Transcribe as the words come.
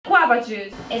Guava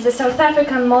Juice is a South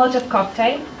African Molotov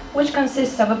cocktail which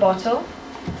consists of a bottle,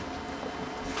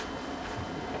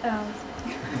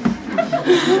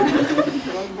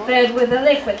 filled with a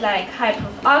liquid like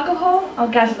high-proof alcohol or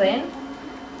gasoline.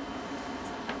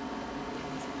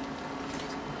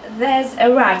 There's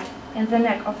a rag in the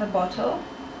neck of the bottle,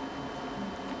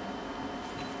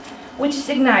 which is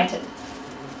ignited,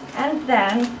 and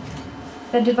then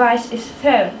the device is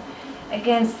thrown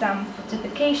against some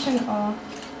fortification or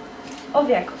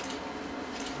vehicle.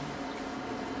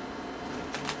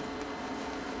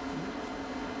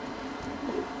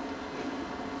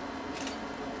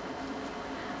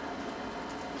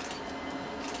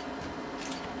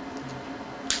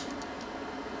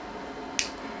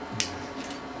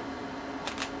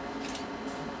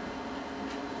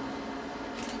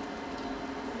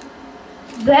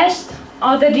 Blessed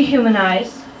are the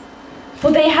dehumanized,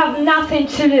 for they have nothing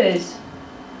to lose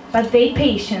but their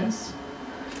patience.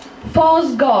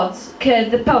 False gods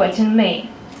killed the poet in me.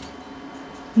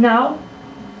 Now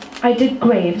I dig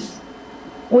graves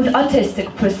with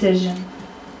artistic precision.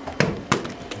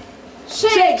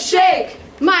 Shake, shake,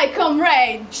 my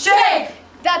comrade! Shake!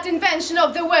 That invention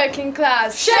of the working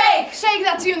class! Shake! Shake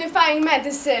that unifying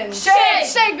medicine! Shake!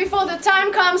 Shake before the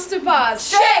time comes to pass!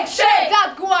 Shake! Shake!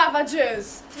 That guava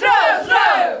juice! Throw!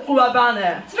 Throw!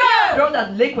 Urabane! Throw! Throw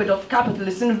that liquid of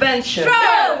capitalist invention!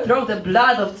 Throw! Throw the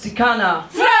blood of Tsikana!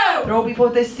 Throw! Throw before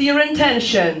they see your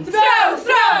intention! Throw!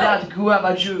 Throw! That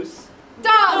guava juice!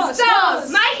 Dance!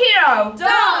 Dance! My hero!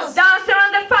 Dance! Dance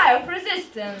around the fire of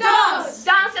resistance! Dance!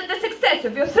 Dance at the success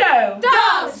of your throw!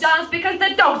 Dance! Dance because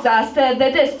the dogs are still at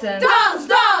the distance! Dance!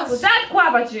 Dance! With that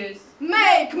guava juice!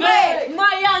 Make! Make!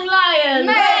 My young lion!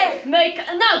 Make! Make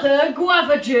another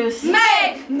guava juice!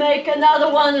 Make! Make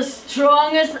another one as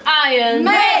strong as iron!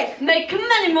 Make! Make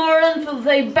many more until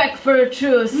they beg for a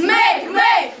truce! Make!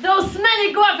 Make! Those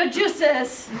many guava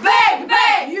juices! Beg!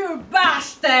 Beg! You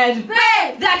bastard!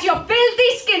 Beg! That your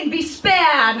filthy skin be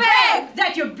spared! Beg!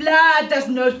 That your blood does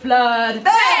not flood!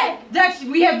 Beg! That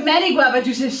we have many guava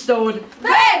juices stored!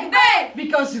 Beg! Beg!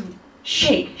 Because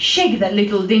shake that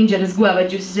little dangerous guava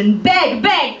juices and beg!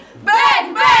 Beg!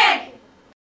 Beg!